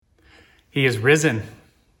He is risen.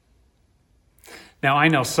 Now, I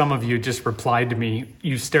know some of you just replied to me.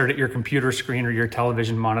 You stared at your computer screen or your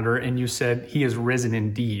television monitor and you said, he is risen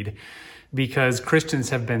indeed. Because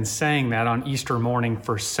Christians have been saying that on Easter morning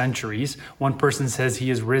for centuries. One person says he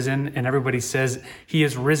is risen and everybody says he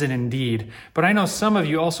is risen indeed. But I know some of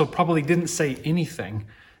you also probably didn't say anything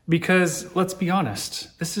because, let's be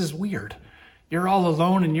honest, this is weird. You're all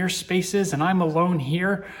alone in your spaces and I'm alone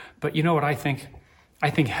here. But you know what I think?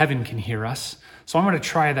 I think heaven can hear us. So I'm going to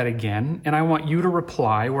try that again, and I want you to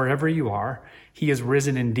reply wherever you are, he is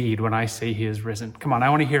risen indeed when I say he is risen. Come on, I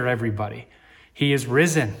want to hear everybody. He is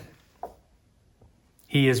risen.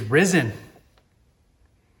 He is risen.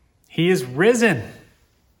 He is risen.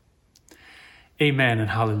 Amen and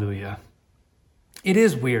hallelujah. It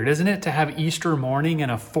is weird, isn't it, to have Easter morning in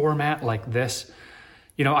a format like this?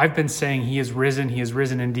 You know, I've been saying he is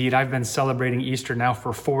risen indeed. I've been celebrating Easter now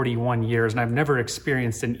for 41 years, and I've never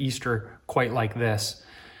experienced an Easter quite like this.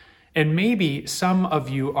 And maybe some of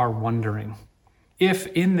you are wondering if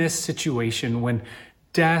in this situation when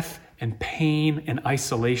death and pain and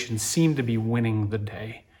isolation seem to be winning the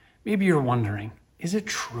day, maybe you're wondering, is it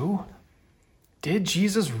true? Did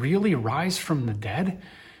Jesus really rise from the dead?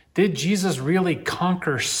 Did Jesus really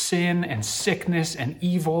conquer sin and sickness and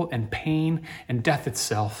evil and pain and death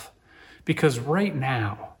itself? Because right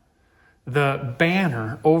now, the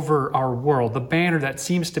banner over our world, the banner that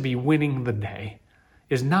seems to be winning the day,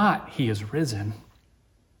 is not he is risen,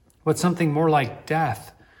 but something more like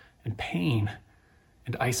death and pain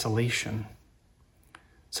and isolation.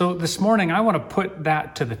 So this morning, I want to put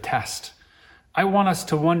that to the test. I want us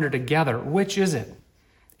to wonder together, which is it?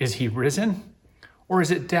 Is he risen? Or is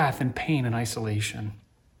it death and pain and isolation?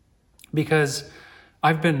 Because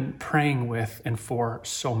I've been praying with and for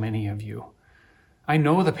so many of you. I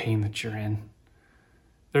know the pain that you're in.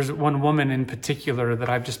 There's one woman in particular that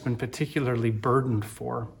I've just been particularly burdened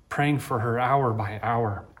for, praying for her hour by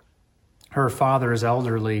hour. Her father is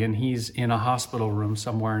elderly and he's in a hospital room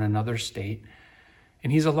somewhere in another state.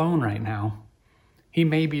 And he's alone right now. He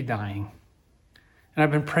may be dying. And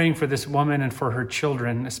I've been praying for this woman and for her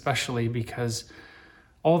children, especially because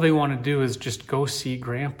all they want to do is just go see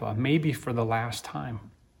Grandpa, maybe for the last time.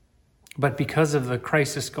 But because of the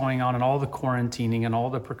crisis going on and all the quarantining and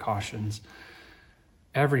all the precautions,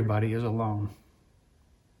 everybody is alone.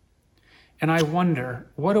 And I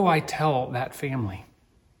wonder, what do I tell that family?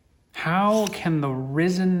 How can the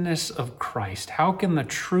risenness of Christ, how can the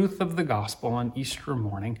truth of the gospel on Easter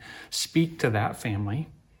morning speak to that family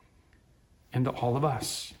and to all of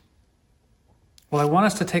us? Well, I want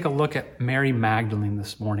us to take a look at Mary Magdalene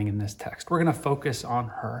this morning in this text. We're going to focus on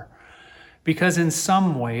her because in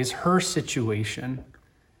some ways, her situation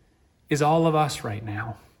is all of us right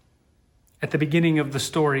now. At the beginning of the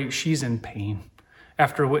story, she's in pain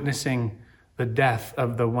after witnessing the death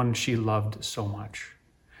of the one she loved so much.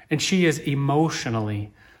 And she is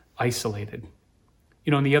emotionally isolated. You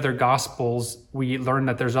know, in the other Gospels, we learn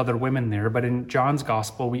that there's other women there, but in John's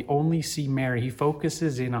Gospel, we only see Mary. He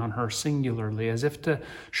focuses in on her singularly as if to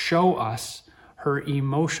show us her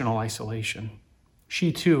emotional isolation.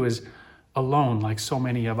 She too is alone like so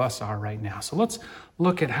many of us are right now. So let's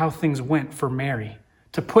look at how things went for Mary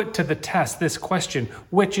to put to the test this question,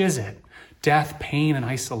 which is it? Death, pain, and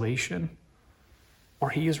isolation? Or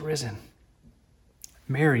he is risen?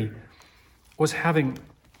 Mary was having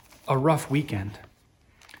a rough weekend.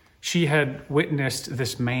 She had witnessed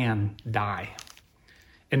this man die,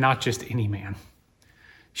 and not just any man.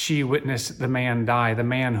 She witnessed the man die, the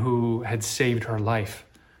man who had saved her life,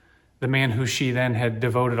 the man who she then had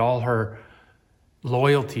devoted all her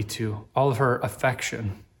loyalty to, all of her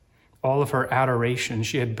affection, all of her adoration.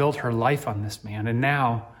 She had built her life on this man, and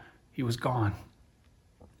now he was gone.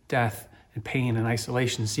 Death and pain and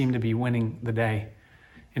isolation seemed to be winning the day.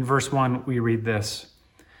 In verse 1, we read this.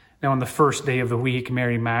 Now, on the first day of the week,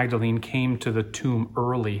 Mary Magdalene came to the tomb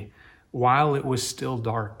early, while it was still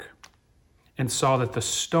dark, and saw that the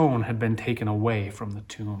stone had been taken away from the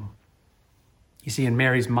tomb. You see, in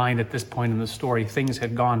Mary's mind at this point in the story, things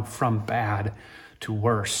had gone from bad to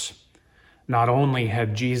worse. Not only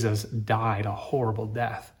had Jesus died a horrible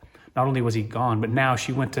death, not only was he gone, but now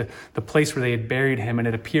she went to the place where they had buried him, and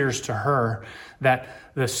it appears to her that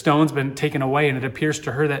the stone's been taken away, and it appears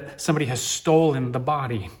to her that somebody has stolen the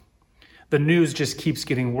body. The news just keeps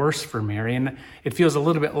getting worse for Mary, and it feels a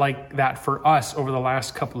little bit like that for us over the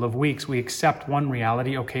last couple of weeks. We accept one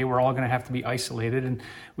reality, okay, we're all going to have to be isolated, and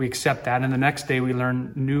we accept that, and the next day we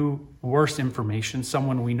learn new, worse information.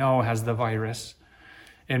 Someone we know has the virus,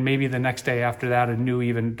 and maybe the next day after that, a new,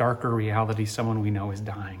 even darker reality, someone we know is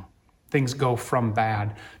dying. Things go from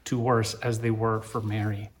bad to worse as they were for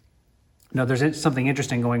Mary. Now, there's something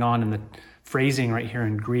interesting going on in the phrasing right here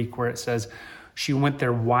in Greek where it says, she went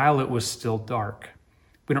there while it was still dark.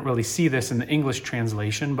 We don't really see this in the English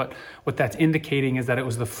translation, but what that's indicating is that it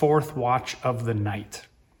was the fourth watch of the night,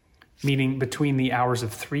 meaning between the hours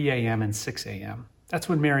of 3 a.m. and 6 a.m. That's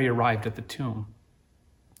when Mary arrived at the tomb.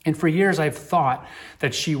 And for years, I've thought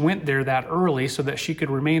that she went there that early so that she could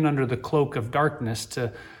remain under the cloak of darkness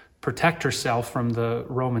to protect herself from the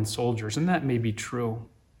Roman soldiers. And that may be true.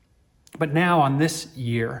 But now on this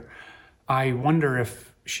year, I wonder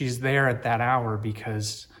if she's there at that hour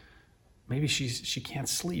because maybe she can't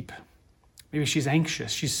sleep. Maybe she's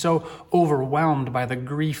anxious. She's so overwhelmed by the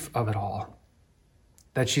grief of it all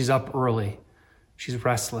that she's up early. She's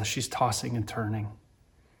restless. She's tossing and turning.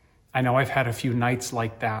 I know I've had a few nights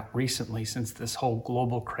like that recently since this whole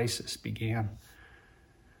global crisis began.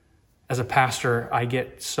 As a pastor, I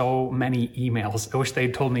get so many emails. I wish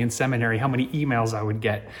they'd told me in seminary how many emails I would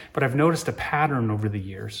get. But I've noticed a pattern over the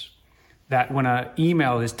years that when an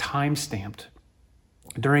email is time-stamped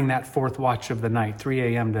during that fourth watch of the night,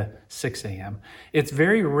 3 a.m. to 6 a.m., it's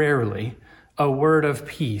very rarely a word of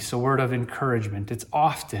peace, a word of encouragement. It's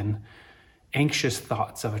often anxious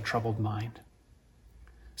thoughts of a troubled mind.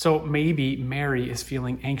 So maybe Mary is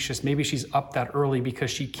feeling anxious. Maybe she's up that early because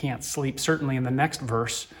she can't sleep. Certainly in the next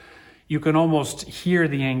verse, you can almost hear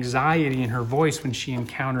the anxiety in her voice when she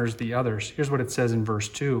encounters the others. Here's what it says in verse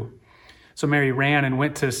 2. So Mary ran and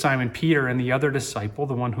went to Simon Peter and the other disciple,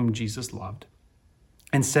 the one whom Jesus loved,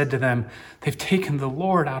 and said to them, "They've taken the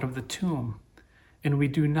Lord out of the tomb, and we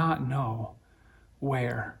do not know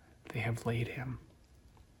where they have laid him."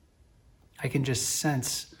 I can just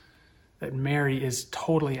sense that Mary is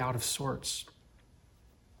totally out of sorts.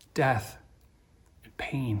 Death and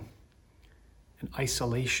pain and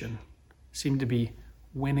isolation seem to be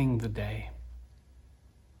winning the day.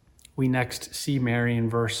 We next see Mary in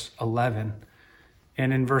verse 11.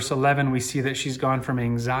 And in verse 11, we see that she's gone from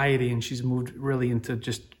anxiety and she's moved really into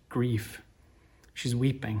just grief. She's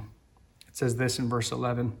weeping. It says this in verse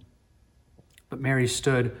 11. But Mary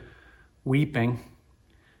stood weeping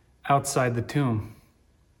outside the tomb.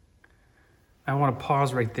 I want to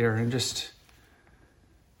pause right there and just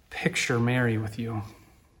picture Mary with you.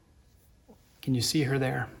 Can you see her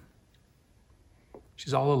there?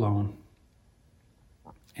 She's all alone.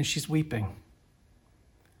 And she's weeping.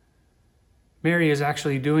 Mary is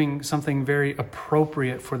actually doing something very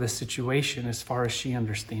appropriate for the situation as far as she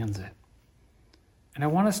understands it. And I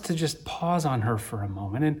want us to just pause on her for a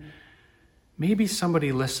moment. And maybe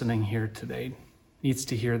somebody listening here today needs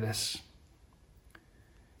to hear this.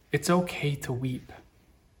 It's okay to weep.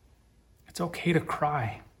 It's okay to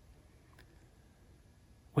cry.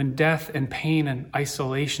 When death and pain and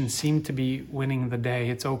isolation seem to be winning the day,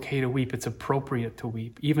 it's okay to weep. It's appropriate to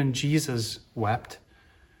weep. Even Jesus wept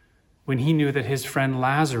when he knew that his friend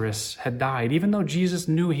Lazarus had died. Even though Jesus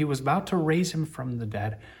knew he was about to raise him from the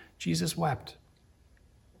dead, Jesus wept.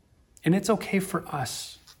 And it's okay for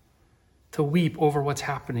us to weep over what's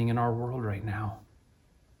happening in our world right now.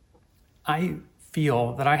 I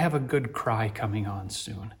feel that I have a good cry coming on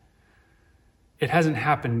soon. It hasn't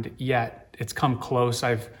happened yet. It's come close.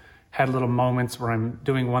 I've had little moments where I'm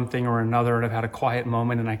doing one thing or another, and I've had a quiet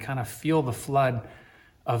moment, and I kind of feel the flood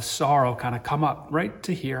of sorrow kind of come up right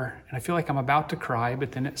to here. And I feel like I'm about to cry,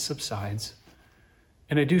 but then it subsides.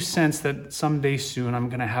 And I do sense that someday soon I'm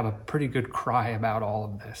going to have a pretty good cry about all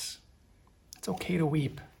of this. It's okay to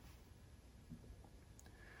weep.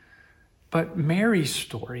 But Mary's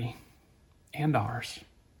story and ours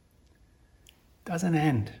doesn't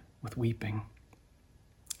end with weeping.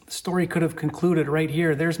 The story could have concluded right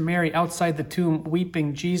here. There's Mary outside the tomb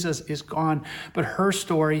weeping. Jesus is gone. But her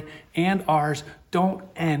story and ours don't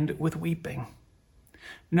end with weeping.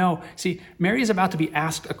 No, see, Mary is about to be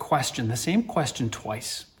asked a question, the same question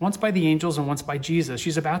twice, once by the angels and once by Jesus.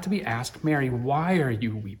 She's about to be asked, Mary, why are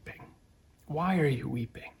you weeping? Why are you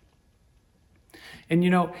weeping? And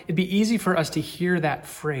it'd be easy for us to hear that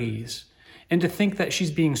phrase and to think that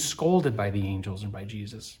she's being scolded by the angels and by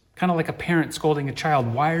Jesus. Kind of like a parent scolding a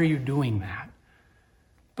child, why are you doing that?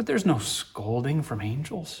 But there's no scolding from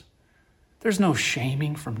angels. There's no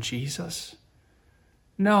shaming from Jesus.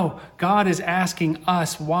 No, God is asking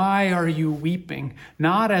us, why are you weeping?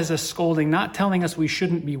 Not as a scolding, not telling us we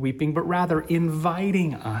shouldn't be weeping, but rather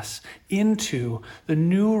inviting us into the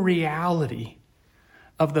new reality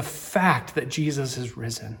of the fact that Jesus is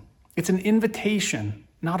risen. It's an invitation,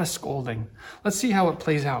 not a scolding. Let's see how it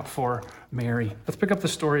plays out for Mary. Let's pick up the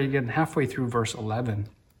story again halfway through verse 11.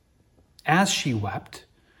 As she wept,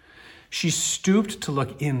 she stooped to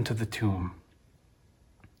look into the tomb.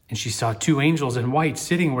 And she saw two angels in white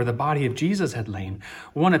sitting where the body of Jesus had lain,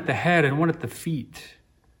 one at the head and one at the feet.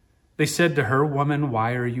 They said to her, "Woman,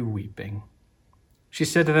 why are you weeping?" She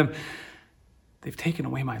said to them, "They've taken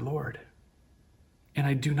away my Lord, and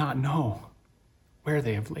I do not know where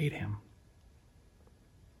they have laid him."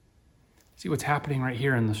 See, what's happening right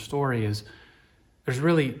here in the story is there's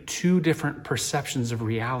really two different perceptions of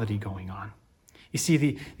reality going on. You see,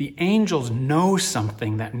 the angels know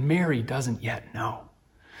something that Mary doesn't yet know.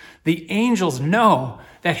 The angels know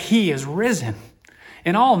that he is risen.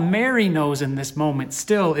 And all Mary knows in this moment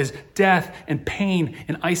still is death and pain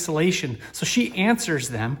and isolation. So she answers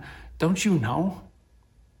them, "Don't you know?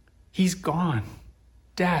 He's gone.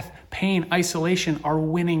 Death, pain, isolation are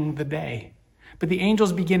winning the day." But the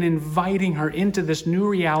angels begin inviting her into this new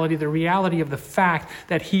reality, the reality of the fact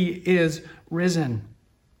that he is risen.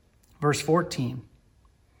 Verse 13,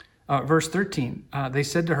 they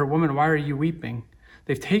said to her, "Woman, why are you weeping?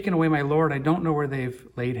 They've taken away my Lord. I don't know where they've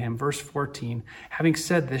laid him." Verse 14, having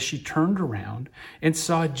said this, she turned around and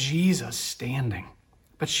saw Jesus standing.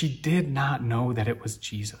 But she did not know that it was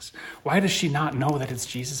Jesus. Why does she not know that it's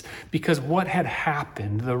Jesus? Because what had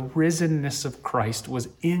happened, the risenness of Christ, was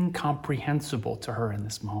incomprehensible to her in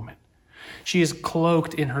this moment. She is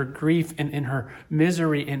cloaked in her grief and in her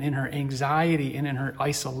misery and in her anxiety and in her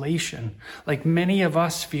isolation, like many of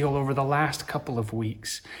us feel over the last couple of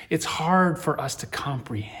weeks. It's hard for us to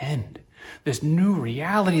comprehend this new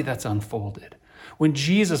reality that's unfolded. When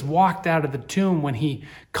Jesus walked out of the tomb, when he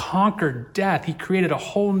conquered death, he created a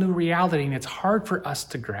whole new reality, and it's hard for us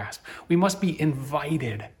to grasp. We must be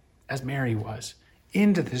invited, as Mary was,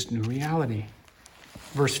 into this new reality.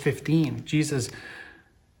 Verse 15, Jesus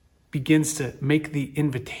begins to make the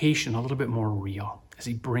invitation a little bit more real as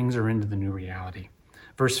he brings her into the new reality.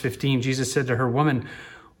 Verse 15, Jesus said to her, "Woman,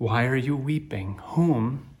 why are you weeping?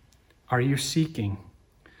 Whom are you seeking?"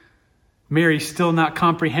 Mary, still not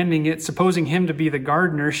comprehending it, supposing him to be the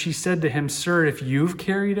gardener, she said to him, "Sir, if you've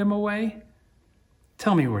carried him away,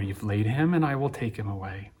 tell me where you've laid him, and I will take him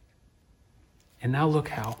away." And now look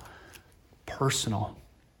how personal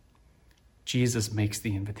Jesus makes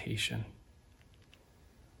the invitation.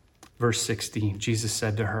 Verse 16, Jesus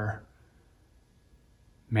said to her,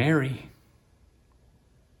 "Mary."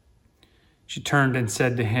 She turned and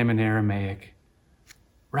said to him in Aramaic,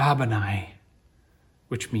 "Rabboni,"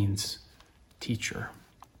 which means teacher.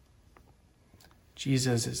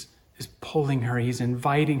 Jesus is pulling her, he's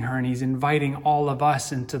inviting her, and he's inviting all of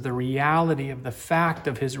us into the reality of the fact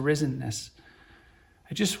of his risenness.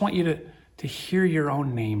 I just want you to hear your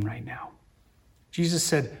own name right now. Jesus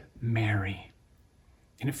said, "Mary."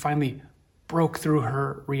 And it finally broke through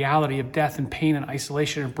her reality of death and pain and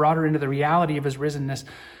isolation and brought her into the reality of his risenness.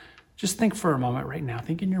 Just think for a moment right now.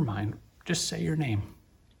 Think in your mind. Just say your name.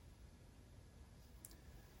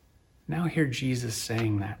 Now hear Jesus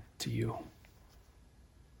saying that to you.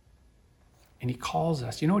 And he calls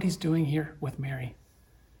us. You know what he's doing here with Mary?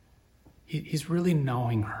 He's really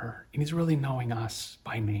knowing her, and he's really knowing us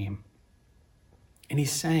by name. And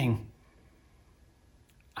he's saying,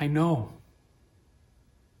 I know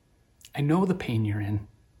the pain you're in.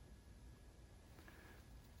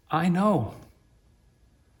 I know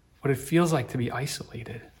what it feels like to be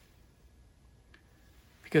isolated.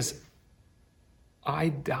 Because I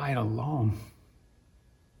died alone.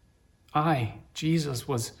 I, Jesus,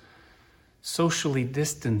 was socially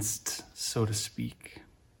distanced, so to speak,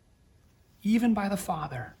 even by the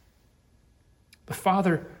Father. The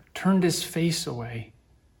Father turned his face away.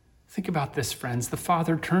 Think about this, friends. The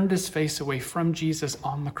Father turned his face away from Jesus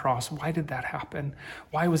on the cross. Why did that happen?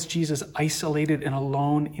 Why was Jesus isolated and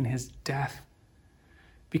alone in his death?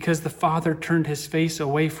 Because the Father turned his face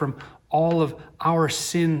away from all of our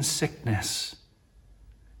sin sickness.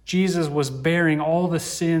 Jesus was bearing all the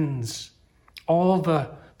sins, all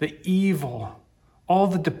the evil, all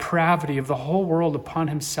the depravity of the whole world upon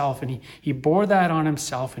himself. And he bore that on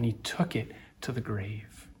himself, and he took it to the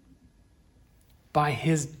grave. By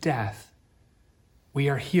his death, we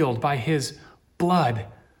are healed. By his blood,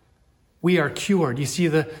 we are cured. You see,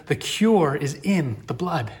 the cure is in the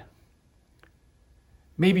blood.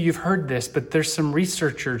 Maybe you've heard this, but there's some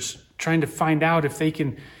researchers trying to find out if they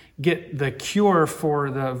can get the cure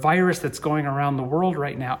for the virus that's going around the world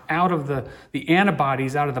right now out of the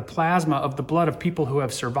antibodies, out of the plasma of the blood of people who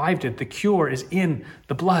have survived it. The cure is in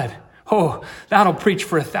the blood. Oh, that'll preach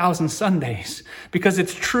for 1,000 Sundays, because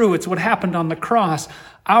it's true. It's what happened on the cross.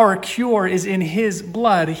 Our cure is in his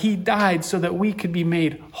blood. He died so that we could be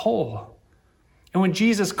made whole. And when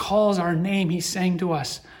Jesus calls our name, he's saying to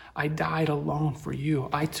us, I died alone for you.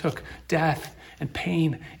 I took death and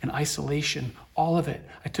pain and isolation, all of it.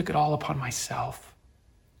 I took it all upon myself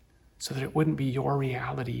so that it wouldn't be your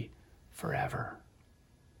reality forever.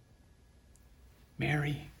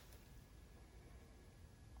 Mary,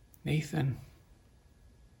 Nathan,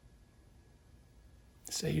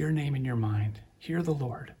 say your name in your mind. Hear the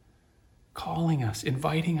Lord calling us,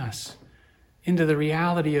 inviting us into the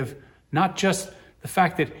reality of not just the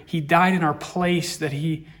fact that he died in our place, that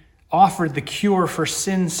he offered the cure for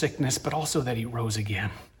sin sickness, but also that he rose again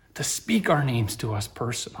to speak our names to us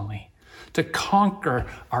personally, to conquer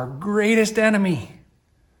our greatest enemy,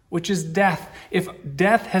 which is death. If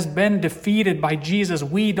death has been defeated by Jesus,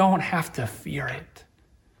 we don't have to fear it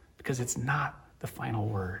because it's not the final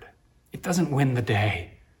word. It doesn't win the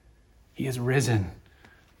day. He is risen,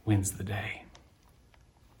 wins the day.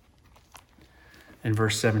 In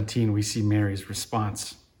verse 17, we see Mary's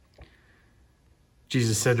response.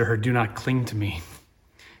 Jesus said to her, "Do not cling to me."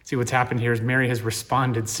 See, what's happened here is Mary has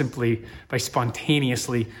responded simply by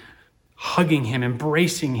spontaneously hugging him,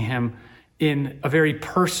 embracing him in a very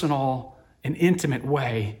personal and intimate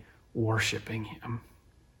way, worshiping him.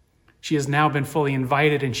 She has now been fully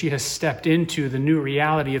invited, and she has stepped into the new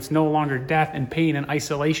reality. It's no longer death and pain and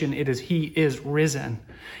isolation. It is he is risen.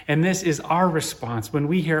 And this is our response when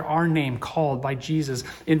we hear our name called by Jesus,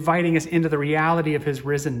 inviting us into the reality of his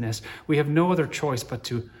risenness. We have no other choice but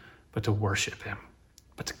to worship him,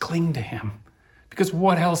 but to cling to him. Because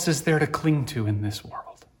what else is there to cling to in this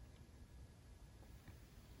world?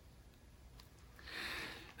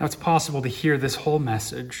 Now, it's possible to hear this whole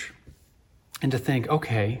message and to think,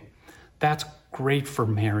 okay, that's great for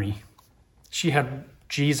Mary. She had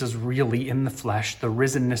Jesus really in the flesh. The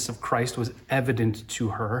risenness of Christ was evident to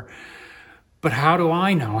her. But how do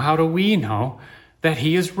I know? How do we know that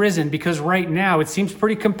he is risen? Because right now it seems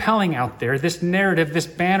pretty compelling out there. This narrative, this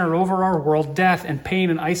banner over our world, death and pain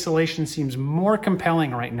and isolation seems more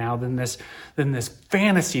compelling right now than this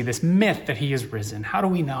fantasy, this myth that he is risen. How do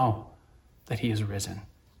we know that he is risen?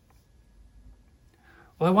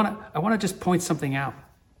 Well, I want to just point something out.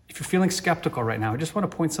 If you're feeling skeptical right now, I just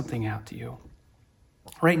want to point something out to you.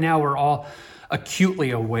 Right now, we're all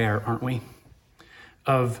acutely aware, aren't we,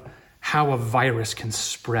 of how a virus can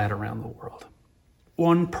spread around the world.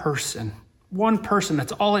 One person,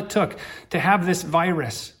 that's all it took to have this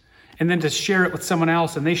virus and then to share it with someone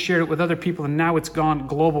else, and they shared it with other people, and now it's gone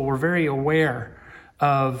global. We're very aware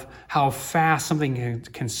of how fast something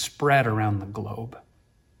can spread around the globe.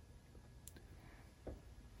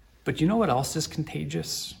 But you know what else is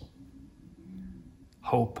contagious?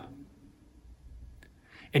 Hope.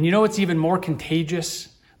 And you know what's even more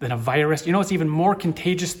contagious than a virus? You know what's even more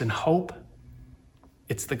contagious than hope?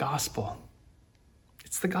 It's the gospel.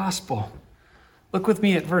 It's the gospel. Look with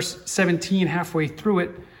me at verse 17, halfway through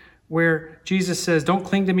it, where Jesus says, "Don't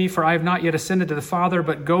cling to me, for I have not yet ascended to the Father,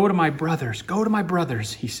 but go to my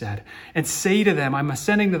brothers, he said, and say to them, I'm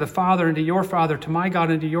ascending to the Father and to your Father, to my God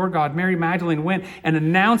and to your God." Mary Magdalene went and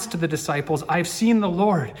announced to the disciples, "I've seen the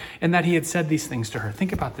Lord," and that he had said these things to her.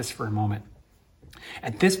 Think about this for a moment.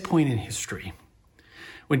 At this point in history,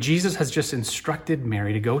 when Jesus has just instructed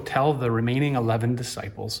Mary to go tell the remaining 11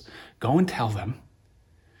 disciples, go and tell them,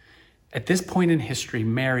 at this point in history,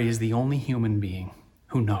 Mary is the only human being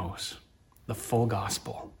who knows the full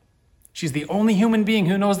gospel. She's the only human being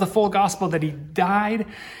who knows the full gospel, that he died,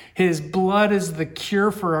 his blood is the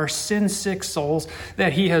cure for our sin-sick souls,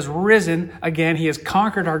 that he has risen again, he has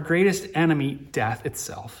conquered our greatest enemy, death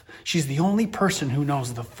itself. She's the only person who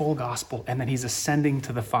knows the full gospel, and that he's ascending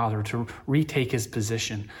to the Father to retake his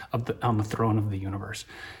position on the throne of the universe.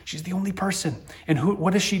 She's the only person. And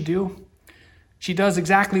what does she do? She does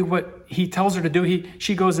exactly what he tells her to do.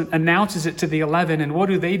 She goes and announces it to the 11. And what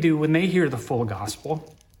do they do when they hear the full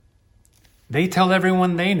gospel? They tell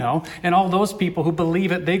everyone they know. And all those people who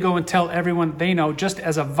believe it, they go and tell everyone they know, just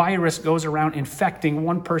as a virus goes around infecting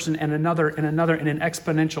one person and another in an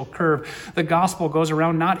exponential curve. The gospel goes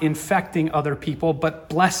around not infecting other people, but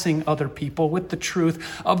blessing other people with the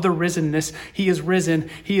truth of the risenness. He is risen,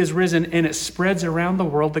 and it spreads around the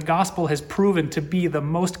world. The gospel has proven to be the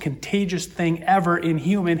most contagious thing ever in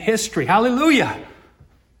human history. Hallelujah!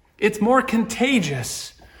 It's more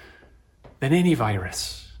contagious than any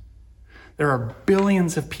virus. There are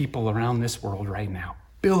billions of people around this world right now,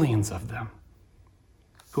 billions of them,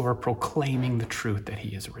 who are proclaiming the truth that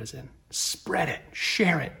he is risen. Spread it,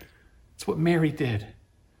 share it. It's what Mary did,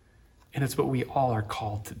 and it's what we all are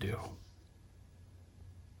called to do.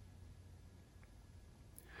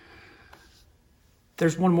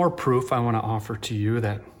 There's one more proof I want to offer to you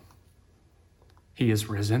that he is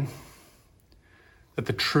risen, that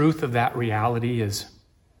the truth of that reality is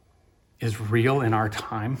real in our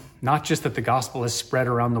time. Not just that the gospel is spread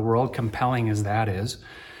around the world, compelling as that is,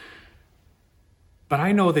 But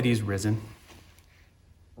I know that he's risen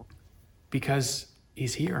because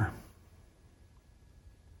he's here.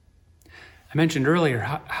 I mentioned earlier,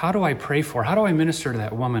 how do I pray for, how do I minister to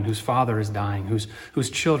that woman whose father is dying, whose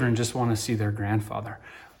children just want to see their grandfather?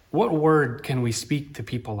 What word can we speak to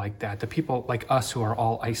people like that, to people like us who are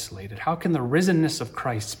all isolated? How can the risenness of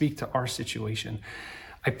Christ speak to our situation?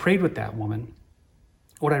 I prayed with that woman.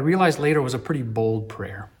 What I realized later was a pretty bold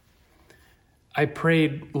prayer. I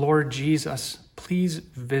prayed, Lord Jesus, please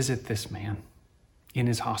visit this man in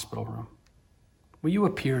his hospital room. Will you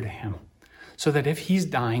appear to him so that if he's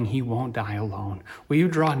dying, he won't die alone? Will you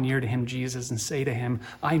draw near to him, Jesus, and say to him,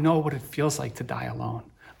 I know what it feels like to die alone.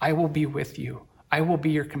 I will be with you. I will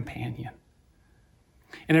be your companion.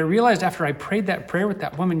 And I realized after I prayed that prayer with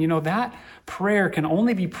that woman, that prayer can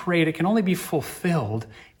only be prayed, it can only be fulfilled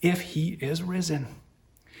if he is risen.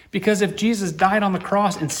 Because if Jesus died on the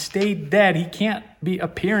cross and stayed dead, he can't be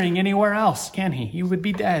appearing anywhere else, can he? He would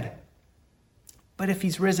be dead. But if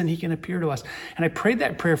he's risen, he can appear to us. And I prayed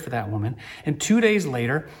that prayer for that woman. And 2 days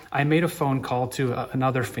later, I made a phone call to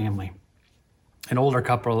another family, an older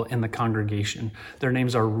couple in the congregation. Their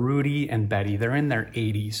names are Rudy and Betty. They're in their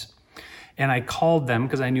 80s. And I called them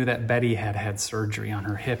because I knew that Betty had had surgery on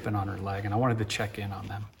her hip and on her leg, and I wanted to check in on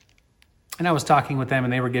them. And I was talking with them,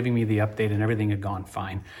 and they were giving me the update, and everything had gone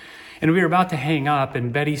fine. And we were about to hang up,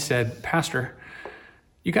 and Betty said, Pastor,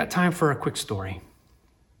 you got time for a quick story?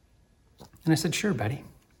 And I said, sure, Betty.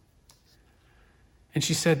 And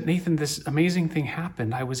she said, Nathan, this amazing thing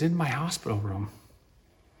happened. I was in my hospital room,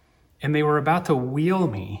 and they were about to wheel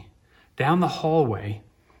me down the hallway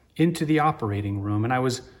into the operating room. And I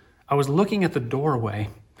was looking at the doorway,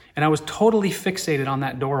 and I was totally fixated on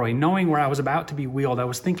that doorway, knowing where I was about to be wheeled. I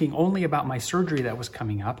was thinking only about my surgery that was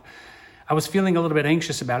coming up. I was feeling a little bit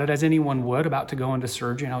anxious about it, as anyone would, about to go into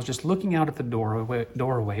surgery. And I was just looking out at the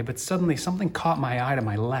doorway, but suddenly something caught my eye to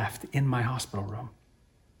my left in my hospital room.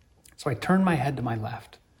 So I turned my head to my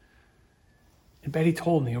left. And Betty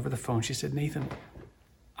told me over the phone, she said, Nathan,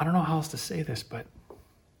 I don't know how else to say this, but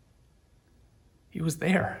he was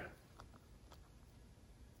there.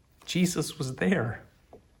 Jesus was there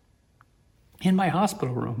in my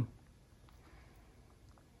hospital room.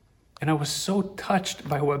 And I was so touched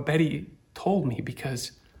by what Betty told me,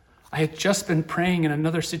 because I had just been praying in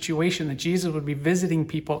another situation that Jesus would be visiting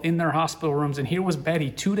people in their hospital rooms. And here was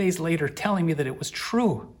Betty 2 days later telling me that it was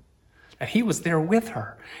true, that he was there with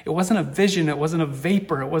her. It wasn't a vision. It wasn't a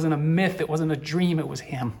vapor. It wasn't a myth. It wasn't a dream. It was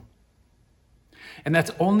him. And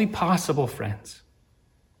that's only possible, friends,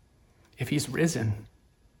 if he's risen.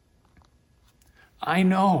 I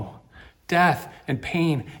know death and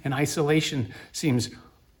pain and isolation seems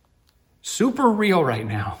super real right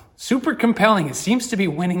now, super compelling. It seems to be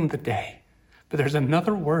winning the day. But there's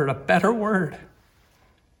another word, a better word.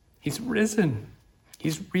 He's risen.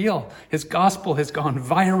 He's real. His gospel has gone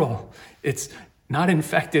viral. It's not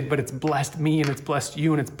infected, but it's blessed me and it's blessed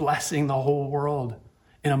you, and it's blessing the whole world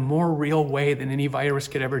in a more real way than any virus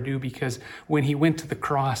could ever do, because when he went to the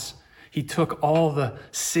cross, he took all the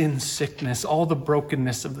sin, sickness, all the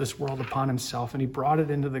brokenness of this world upon himself, and he brought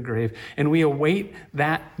it into the grave. And we await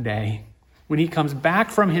that day when he comes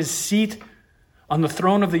back from his seat on the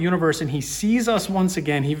throne of the universe, and he sees us once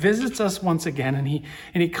again. He visits us once again, and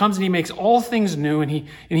he comes and he makes all things new, and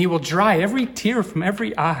he will dry every tear from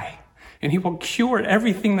every eye, and he will cure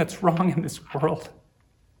everything that's wrong in this world.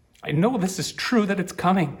 I know this is true, that it's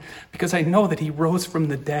coming, because I know that he rose from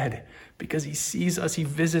the dead, because he sees us, he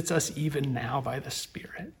visits us even now by the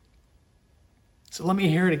Spirit. So let me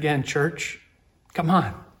hear it again, church. Come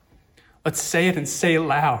on. Let's say it and say it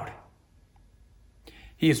loud.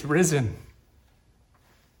 He is risen.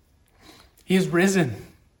 He is risen.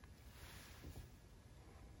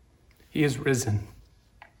 He is risen.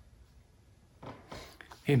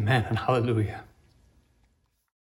 Amen and hallelujah.